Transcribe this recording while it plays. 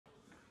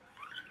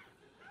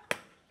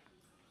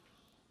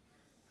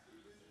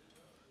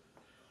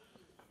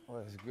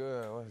What's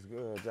good? What's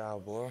good, y'all,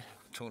 boy?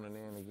 Tuning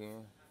in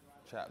again.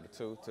 Chapter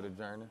 2 to the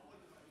journey.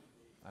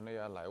 I know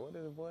y'all like, what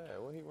is the boy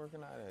at? What he working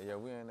out at? Yeah,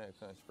 we in that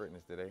country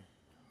fitness today.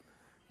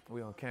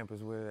 We on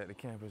campus with it at the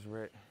campus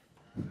rec.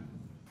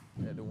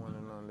 At the one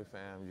and only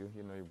FAMU.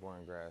 You know your boy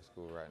in grad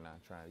school right now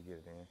trying to get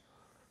it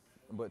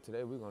in. But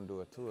today we're gonna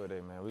do a tour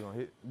today, man. We're gonna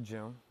hit the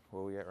gym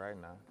where we at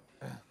right now.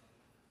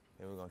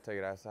 Then we're gonna take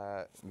it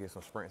outside, get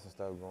some sprints and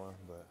stuff going.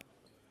 But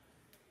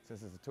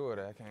since it's a tour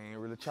today, I can't even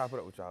really chop it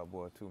up with y'all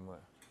boy too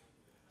much.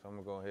 So I'm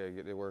gonna go ahead and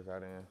get this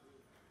workout in,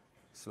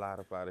 slide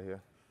up out of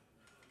here.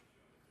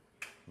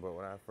 But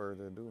without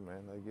further ado,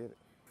 man, let's get it.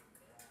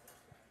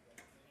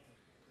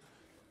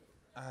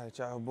 All right,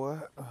 y'all, boy.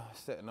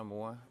 Set number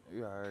 1.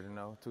 You already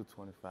know,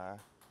 225.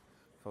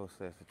 4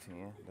 sets of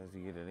 10. Let's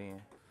get it in.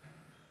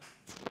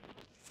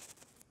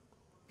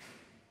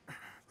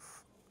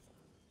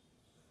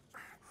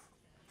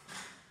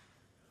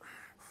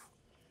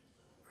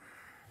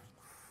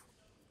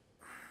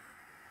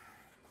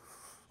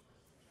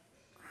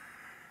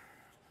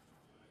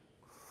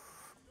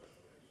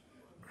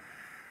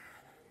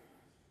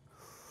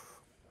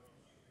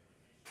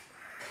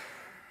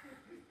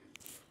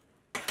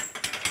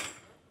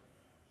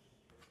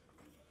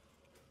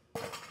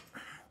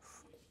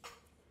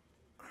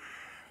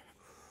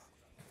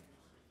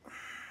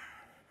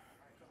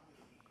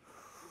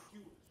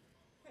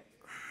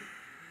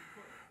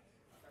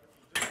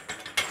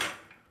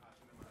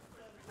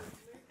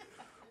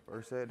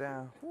 First set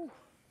down. Whew.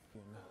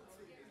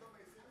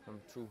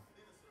 Number 2.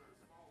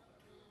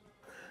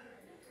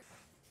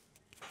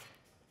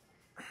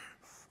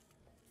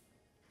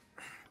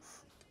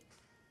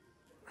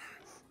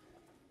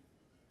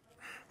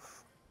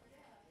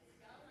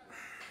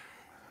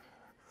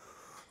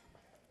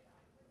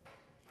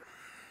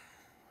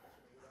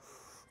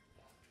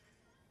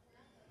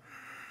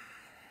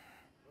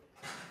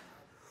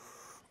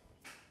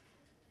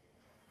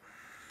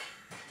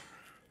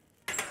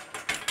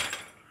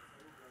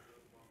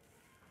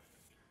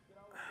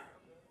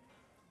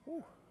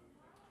 Whew.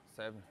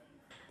 7.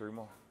 3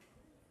 more.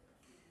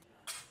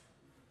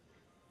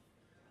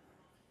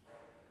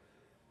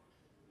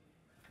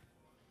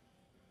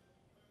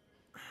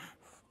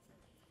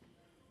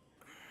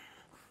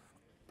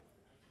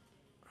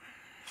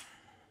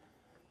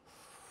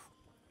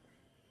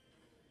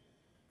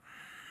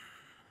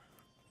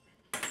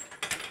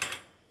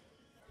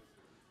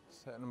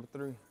 Set number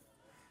 3.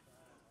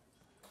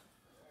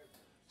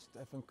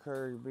 Stephen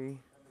Curry, B.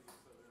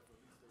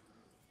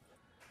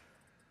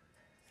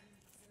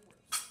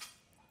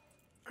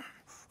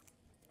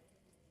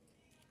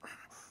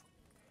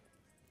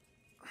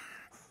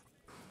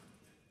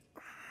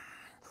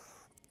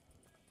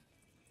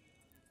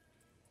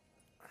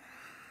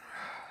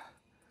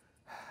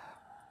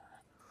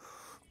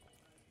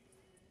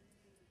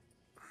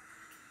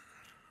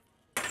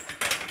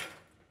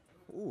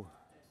 Ooh.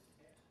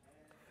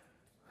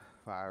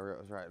 5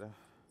 reps right there.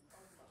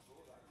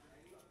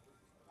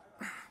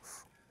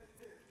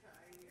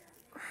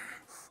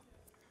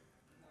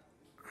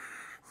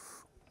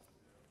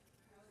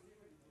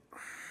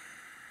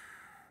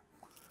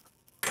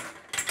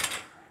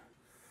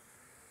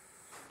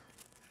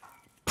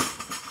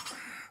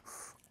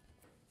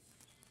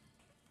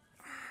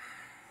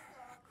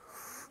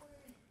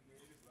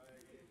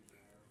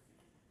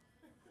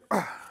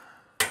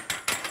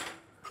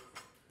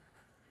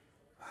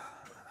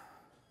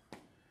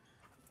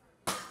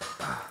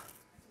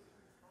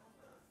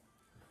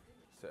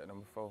 Set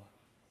number 4.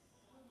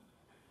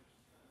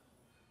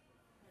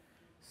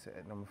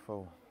 Set number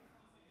 4.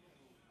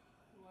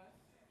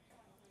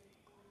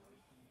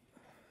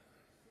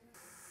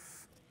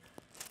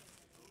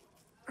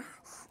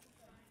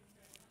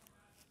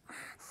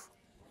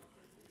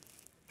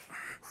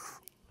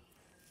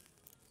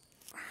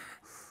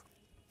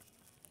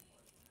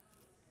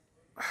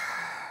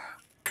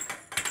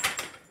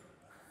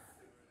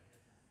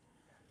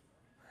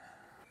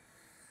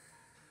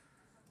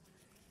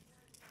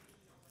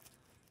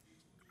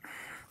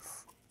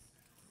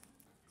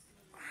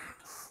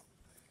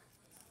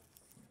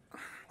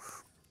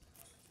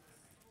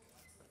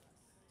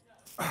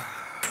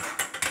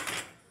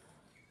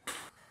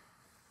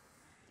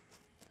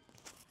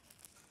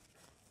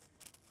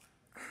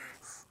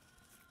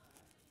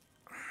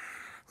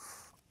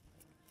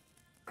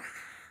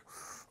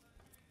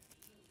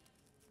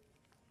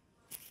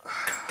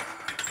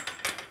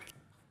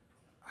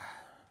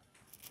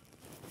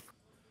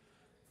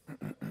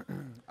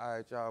 All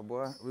right, y'all,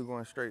 boy. We're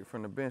going straight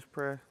from the bench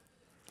press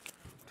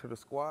to the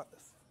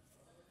squats.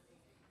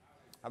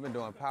 I've been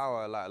doing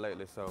power a lot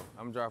lately, so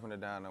I'm dropping it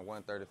down to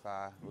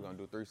 135. We're gonna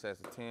do 3 sets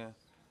of 10.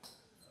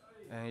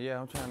 And yeah,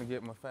 I'm trying to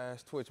get my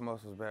fast twitch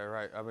muscles back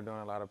right. I've been doing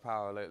a lot of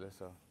power lately,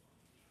 so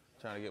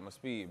trying to get my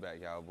speed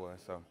back, y'all, boy.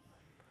 So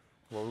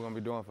what we're gonna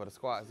be doing for the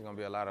squats is gonna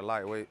be a lot of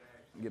lightweight,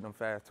 get them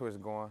fast twists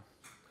going.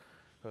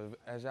 Cause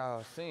as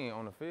y'all seen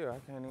on the field,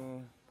 I can't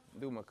even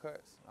do my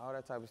cuts, all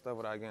that type of stuff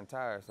without getting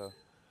tired. So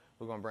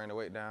we're gonna bring the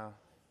weight down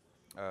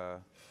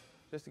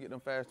just to get them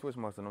fast twitch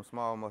muscles, them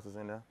small muscles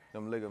in there,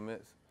 them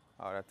ligaments,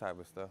 all that type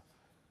of stuff.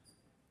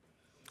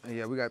 And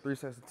yeah, we got 3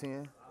 sets of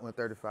 10,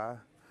 135.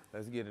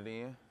 Let's get it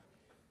in.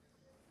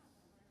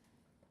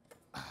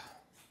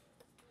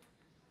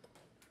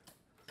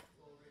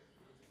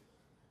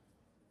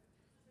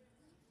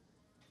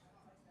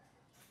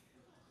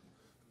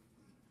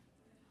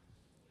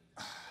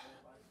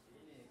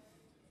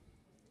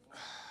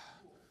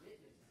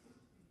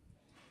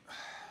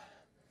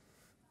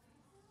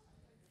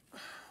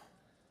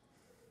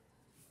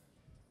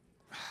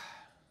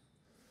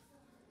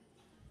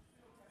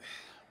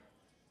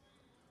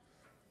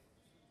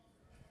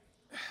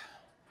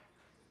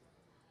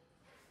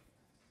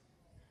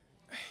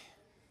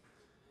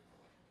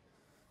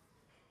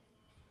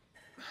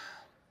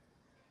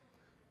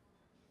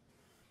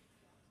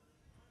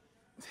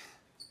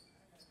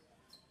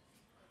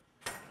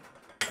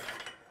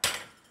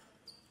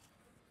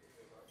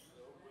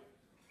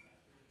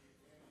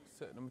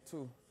 Set number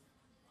 2.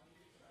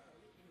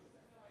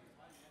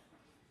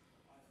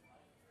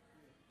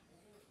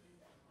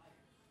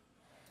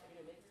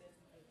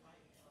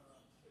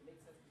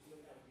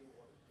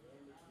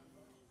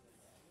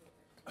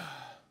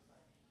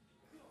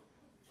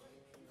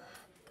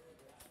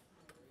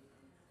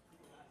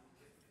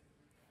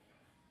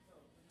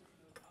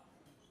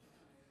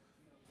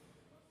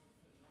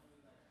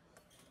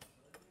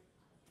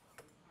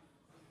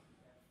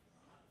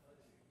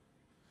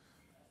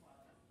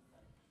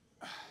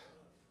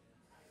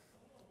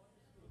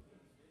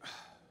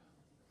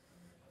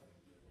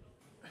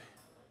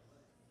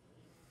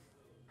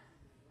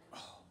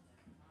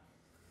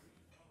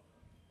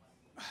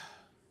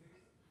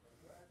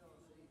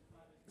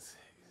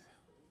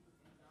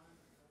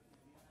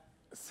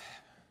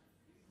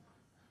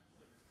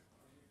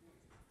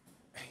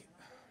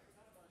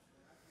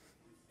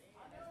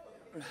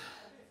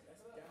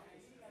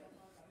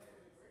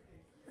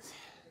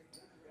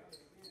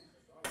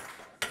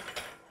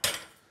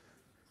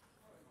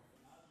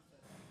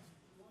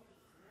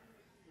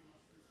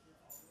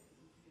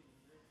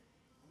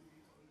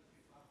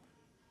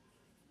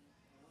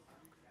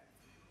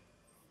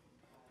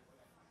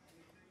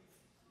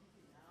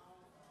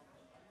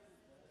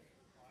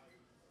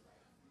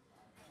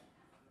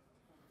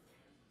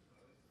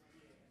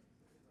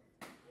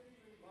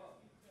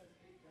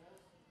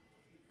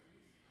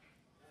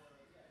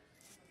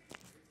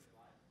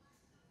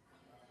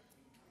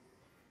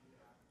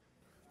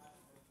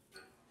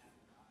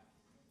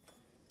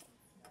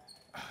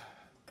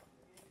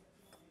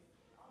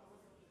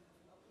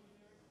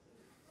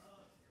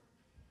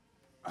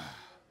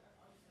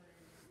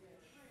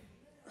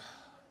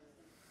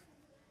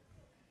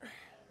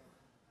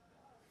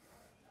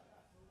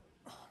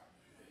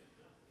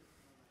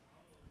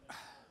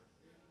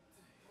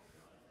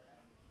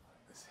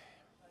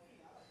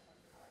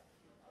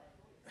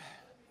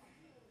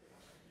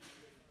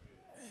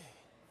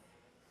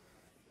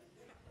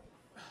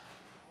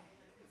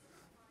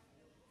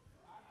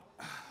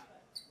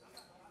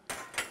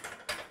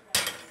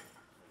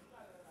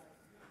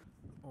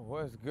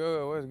 What's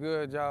good? What's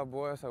good, y'all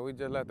boys? So we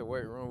just left the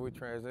weight room. We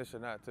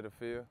transitioned out to the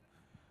field.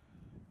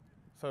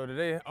 So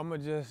today I'm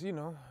gonna just,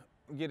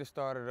 get it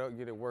started up,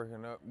 get it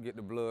working up, get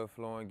the blood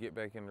flowing, get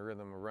back in the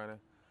rhythm of running.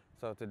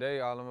 So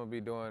today all I'm gonna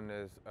be doing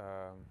is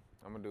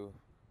I'm gonna do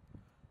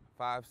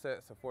 5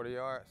 sets of 40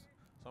 yards.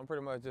 So I'm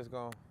pretty much just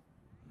gonna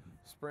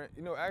sprint.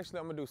 Actually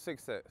I'm gonna do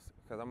 6 sets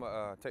because I'm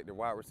gonna take the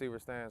wide receiver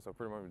stand. So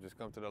pretty much just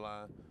come to the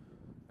line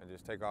and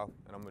just take off,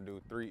 and I'm gonna do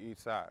 3 each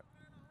side.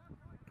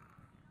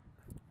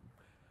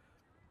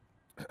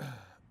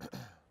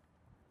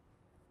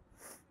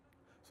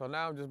 So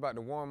now I'm just about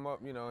to warm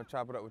up, and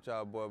chop it up with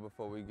y'all boy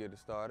before we get it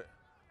started.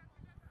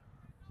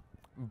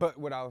 But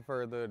without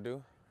further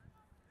ado,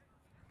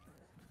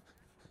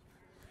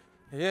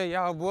 yeah,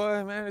 y'all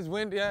boy, man, it's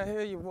windy out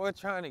here. Your boy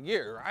trying to get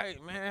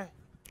right, man.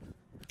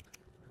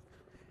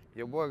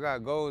 Your boy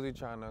got goals he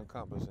trying to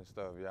accomplish and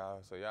stuff,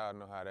 y'all. So y'all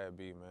know how that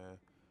be, man.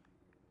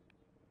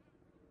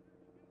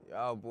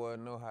 Y'all boy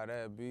know how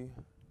that be.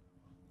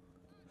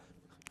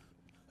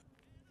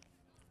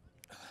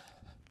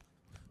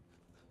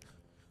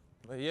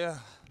 But yeah,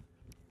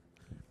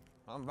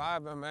 I'm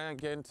vibing, man,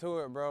 getting to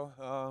it, bro.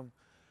 I'm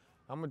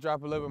gonna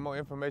drop a little bit more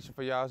information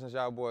for y'all since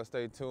y'all boys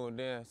stay tuned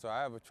in. So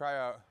I have a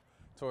tryout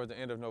towards the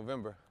end of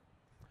November.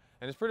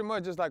 And it's pretty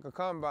much just like a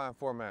combine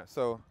format.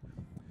 So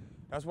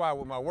that's why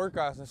with my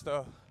workouts and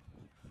stuff,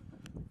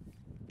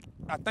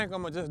 I think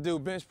I'm gonna just do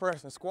bench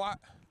press and squat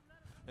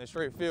and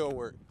straight field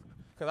work.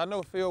 Cause I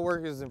know field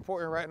work is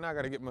important right now. I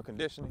gotta get my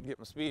conditioning, get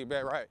my speed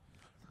back right.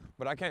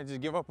 But I can't just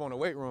give up on the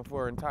weight room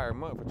for an entire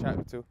month for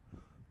chapter 2.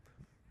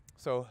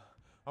 So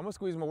I'm gonna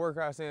squeeze my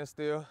workouts in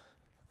still.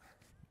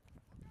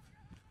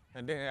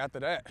 And then after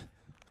that,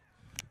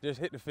 just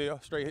hit the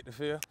field, straight hit the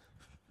field,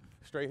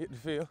 straight hit the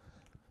field.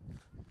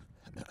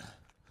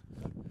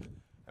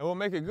 And what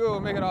make it good,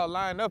 what make it all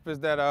line up is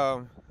that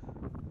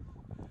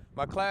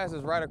my class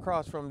is right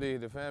across from the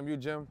FAMU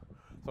gym.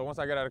 So once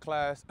I get out of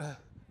class,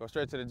 go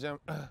straight to the gym,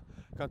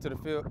 come to the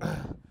field,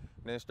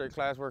 then straight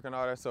class work and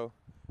all that. So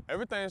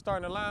everything's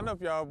starting to line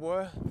up, y'all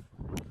boy.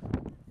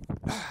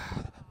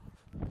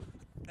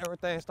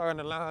 Everything's starting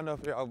to line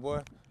up, y'all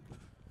boy.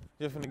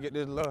 Just finna get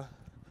this little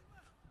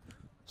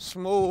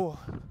smooth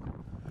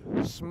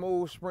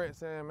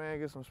sprints in, man.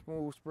 Get some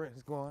smooth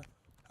sprints going.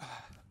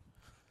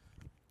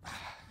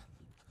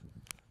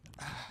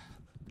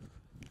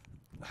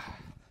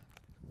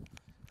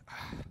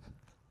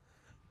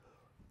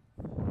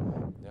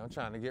 Yeah, I'm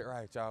trying to get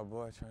right, y'all,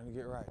 boy. Trying to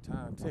get right.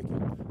 Time ticking.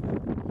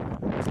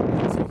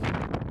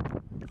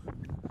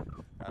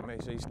 Gotta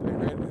make sure you stay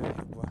ready to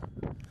hit, boy.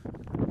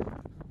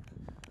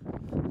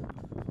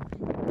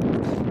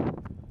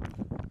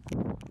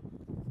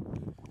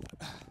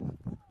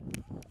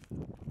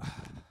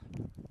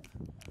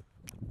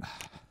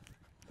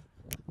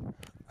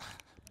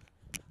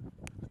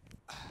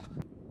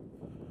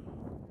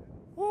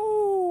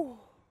 Woo!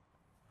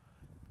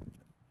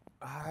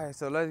 All right,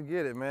 so let's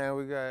get it, man.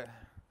 We got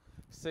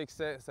 6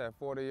 sets at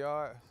 40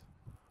 yards.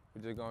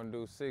 We're just gonna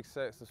do 6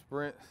 sets of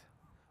sprints,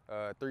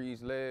 3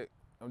 each leg.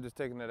 I'm just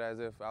taking it as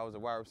if I was a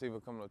wide receiver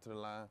coming up to the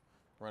line,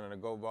 running a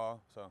go ball.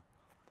 So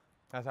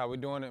that's how we're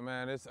doing it,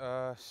 man. It's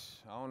I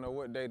don't know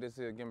what day this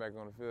is, getting back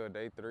on the field,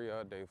 day 3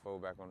 or day 4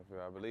 back on the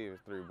field. I believe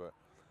it's 3, but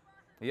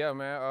yeah,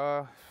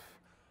 man.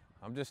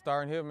 I'm just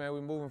starting here, man.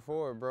 We moving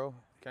forward, bro.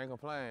 Can't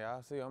complain.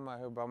 Y'all see, I'm out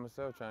here by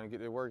myself trying to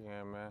get this work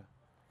in, man.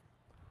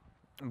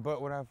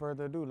 But without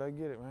further ado, let's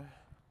get it, man.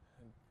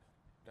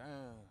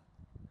 Down.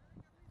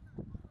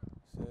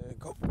 Said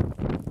go.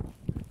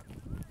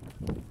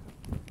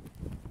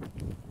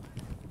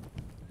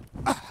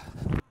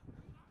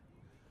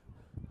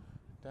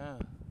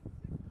 Down.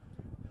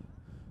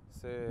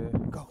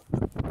 Said go.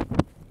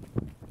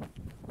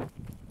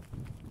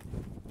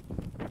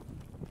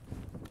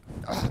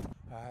 All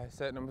right,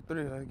 set number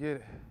 3. Let's get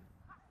it.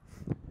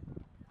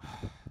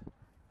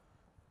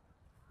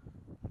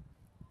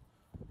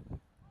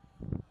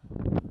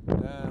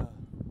 Down.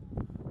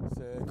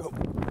 Said go.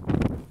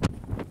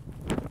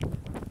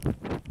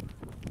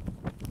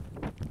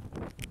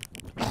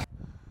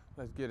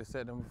 Let's get it.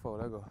 Set number 4.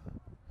 Let's go.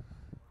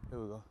 Here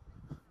we go.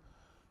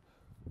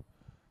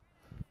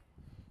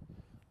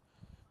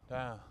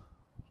 Down.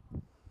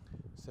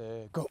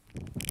 Said go.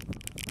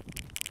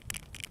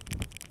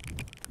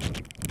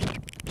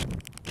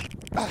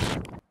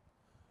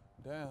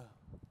 Down.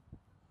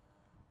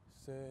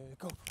 Said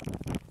go.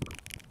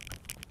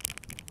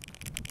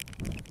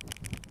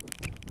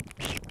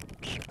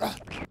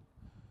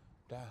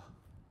 Down.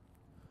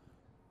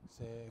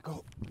 Said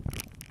go.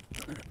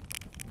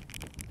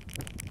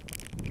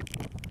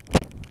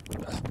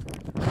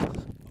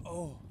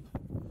 Oh.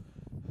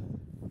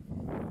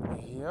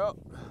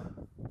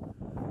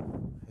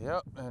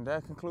 Yep, and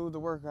that concludes the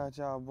workout,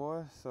 y'all,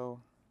 boys.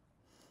 So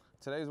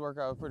today's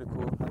workout was pretty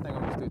cool. I think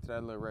I'm gonna stick to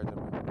that little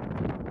regimen.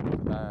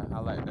 I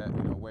like that,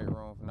 weight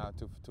room for not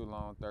too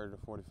long, 30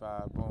 to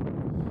 45,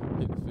 boom,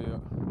 hit the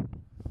field.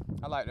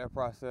 I like that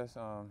process.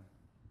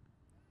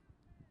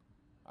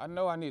 I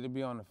know I need to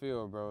be on the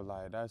field, bro.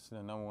 Like, that's the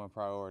 #1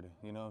 priority.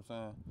 You know what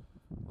I'm saying?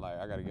 Like,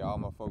 I gotta get all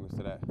my focus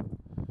to that.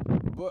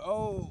 But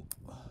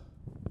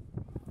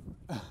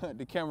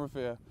the camera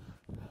fell.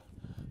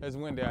 It's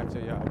windy out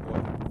here, y'all,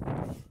 boy.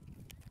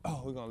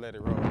 Oh, we're gonna let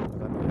it roll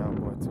because I know y'all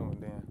boy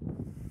tuned in.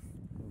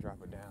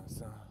 Drop it down,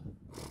 son.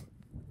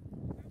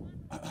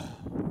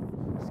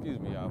 Excuse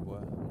me, y'all,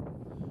 boy.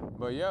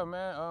 But yeah,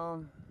 man, I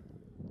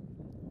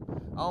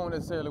don't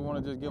necessarily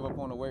want to just give up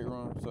on the weight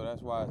room, so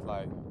that's why it's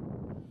like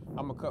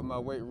I'm gonna cut my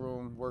weight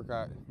room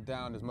workout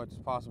down as much as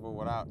possible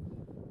without,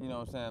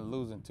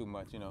 losing too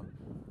much,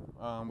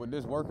 With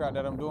this workout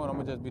that I'm doing, I'm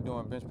gonna just be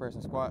doing bench press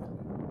and squat.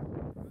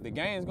 The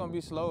gain is gonna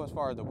be slow as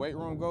far as the weight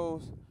room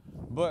goes,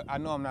 but I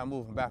know I'm not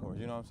moving backwards,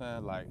 you know what I'm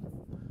saying? Like,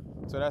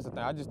 so that's the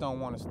thing. I just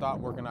don't want to stop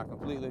working out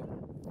completely.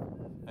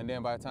 And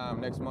then by the time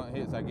next month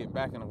hits, I get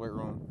back in the weight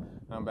room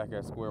and I'm back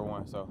at square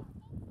one. So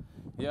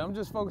yeah, I'm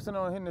just focusing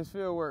on hitting this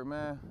field work,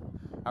 man.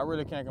 I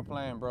really can't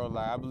complain, bro.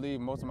 Like, I believe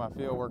most of my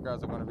field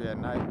workouts are gonna be at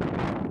night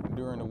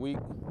during the week.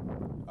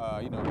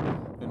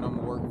 The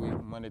normal work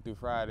week, Monday through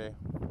Friday.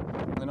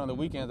 And on the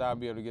weekends, I'll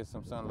be able to get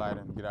some sunlight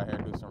and get out here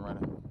and do some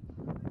running.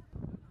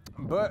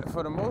 But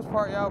for the most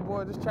part, y'all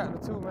boys, this chapter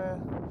 2,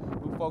 man,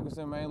 we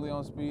focusing mainly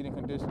on speed and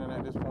conditioning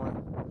at this point.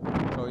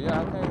 So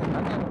yeah, I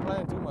can't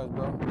complain too much,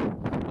 bro.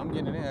 I'm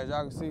getting it in. As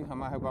y'all can see,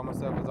 I'm out here by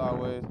myself as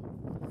always.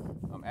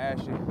 I'm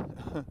ashy.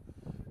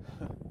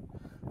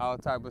 All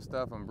type of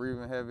stuff. I'm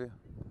breathing heavy.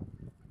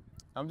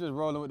 I'm just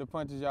rolling with the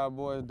punches, y'all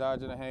boys,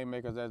 dodging the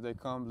haymakers as they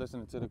come,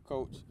 listening to the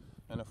coach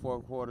in the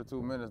 4th quarter,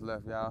 2 minutes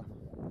left, y'all.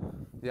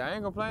 Yeah, I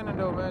ain't complaining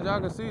though, man.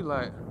 Y'all can see,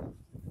 like,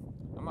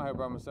 I'm out here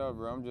by myself,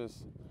 bro. I'm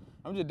just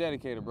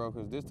dedicated, bro,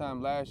 because this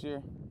time last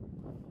year,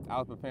 I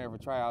was preparing for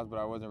tryouts, but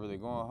I wasn't really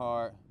going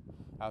hard.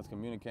 I was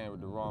communicating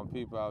with the wrong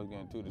people. I was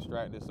getting too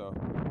distracted. So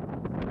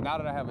now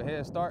that I have a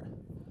head start,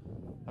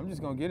 I'm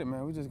just going to get it,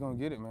 man. We just going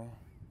to get it, man.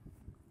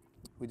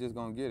 We just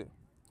going to get it.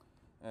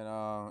 And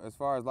as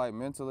far as, like,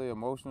 mentally,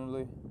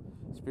 emotionally,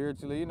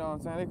 spiritually, you know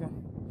what I'm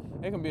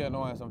saying? It can be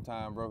annoying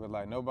sometimes, bro, because,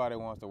 like, nobody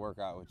wants to work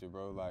out with you,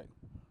 bro. Like,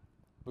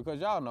 because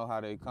y'all know how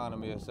the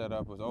economy is set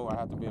up. Was, I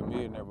have to be a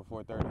millionaire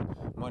before 30.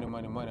 Money,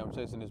 money, money. I'm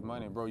chasing this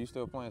money. Bro, you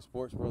still playing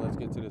sports, bro? Let's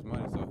get to this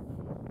money. So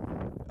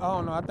I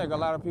don't know. I think a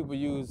lot of people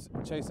use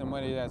chasing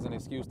money as an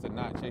excuse to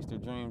not chase their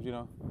dreams, you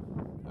know?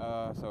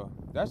 So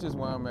that's just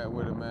where I'm at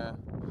with it, man.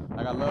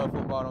 Like, I love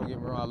football, don't get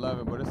me wrong, I love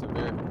it, but it's a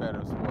very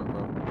competitive sport,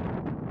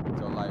 bro.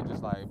 So, like,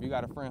 just like, if you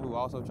got a friend who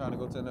also trying to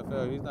go to the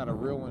NFL, he's not a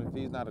real one, if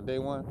he's not a day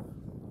one,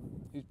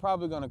 he's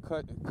probably gonna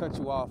cut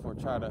you off or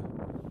try to,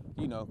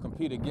 you know,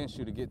 compete against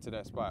you to get to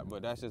that spot.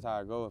 But that's just how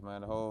it goes,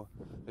 man.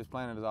 This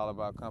planet is all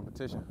about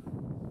competition.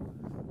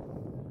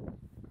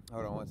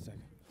 Hold on one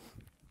second.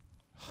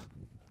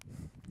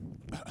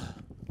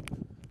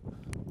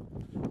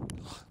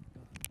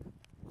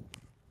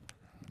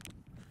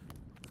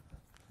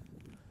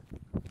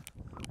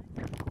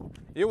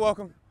 You're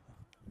welcome.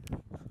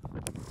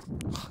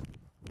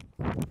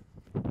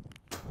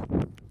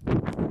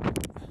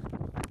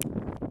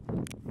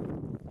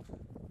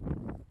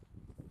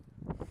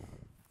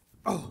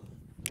 Oh.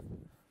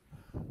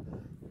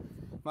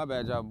 My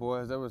bad, y'all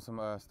boys. There was some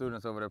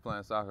students over there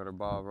playing soccer. The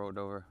ball rolled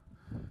over,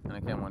 and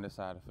they came on this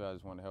side of the field. I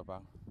just wanted to help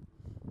out.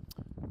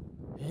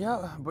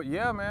 Yeah, but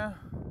yeah, man.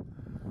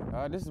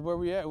 This is where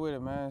we at with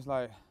it, man. It's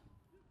like,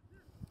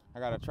 I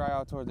got a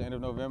tryout towards the end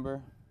of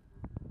November.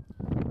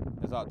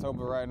 It's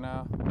October right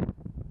now.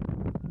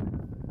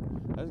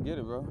 Let's get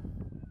it, bro.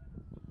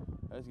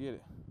 Let's get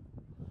it.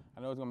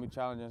 I know it's gonna be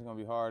challenging, it's gonna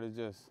be hard. It's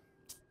just,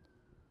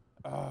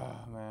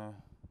 man.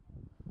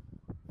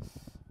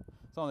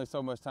 It's only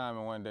so much time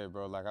in one day,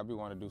 bro. Like, I be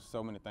wanting to do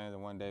so many things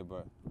in one day,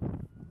 but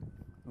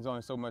there's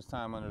only so much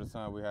time under the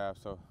sun we have.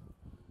 So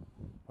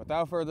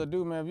without further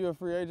ado, man, if you're a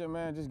free agent,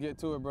 man, just get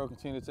to it, bro.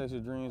 Continue to chase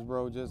your dreams,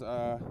 bro. Just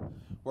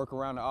work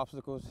around the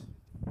obstacles.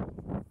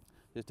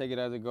 Just take it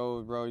as it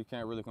goes, bro. You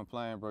can't really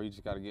complain, bro. You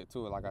just got to get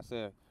to it. Like I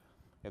said,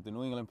 if the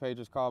New England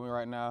Patriots call me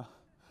right now,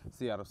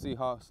 Seattle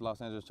Seahawks, Los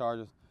Angeles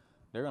Chargers,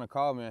 they're going to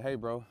call me and, hey,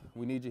 bro,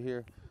 we need you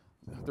here.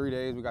 3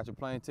 days, we got your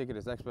plane ticket,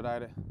 it's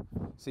expedited.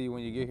 See you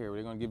when you get here.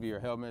 They're going to give you your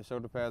helmet,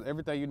 shoulder pads,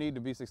 everything you need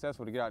to be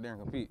successful to get out there and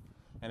compete.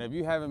 And if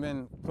you haven't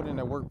been putting in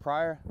that work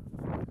prior,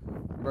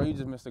 bro, you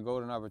just missed a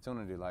golden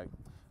opportunity. Like,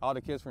 all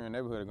the kids from your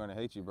neighborhood are going to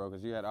hate you, bro,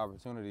 because you had the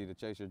opportunity to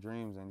chase your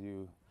dreams and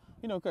you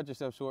know, cut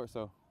yourself short.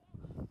 So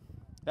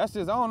that's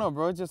just, I don't know,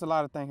 bro. It's just a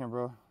lot of thinking,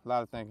 bro. A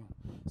lot of thinking.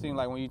 Seems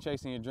like when you're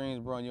chasing your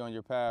dreams, bro, and you're on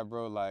your path,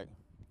 bro, like,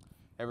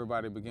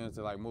 everybody begins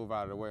to, like, move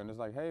out of the way. And it's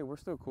like, hey, we're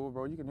still cool,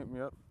 bro. You can hit me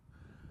up.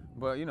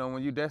 But, you know,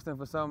 when you're destined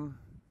for something,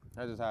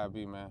 that's just how it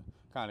be, man.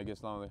 Kind of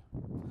gets lonely.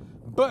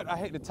 But I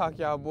hate to talk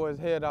y'all boys'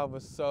 head off for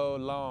so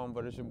long,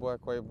 but it's your boy,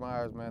 Quay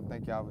Myers, man.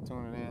 Thank y'all for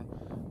tuning in.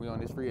 We on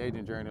this free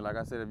agent journey. Like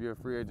I said, if you're a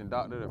free agent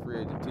doctor, a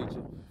free agent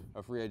teacher,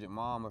 a free agent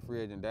mom, a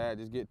free agent dad,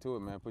 just get to it,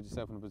 man. Put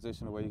yourself in a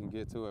position where you can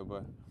get to it.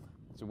 But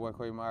it's your boy,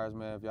 Quay Myers,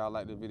 man. If y'all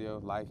like this video,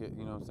 like it,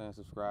 you know what I'm saying,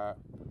 subscribe,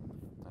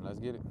 and let's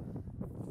get it.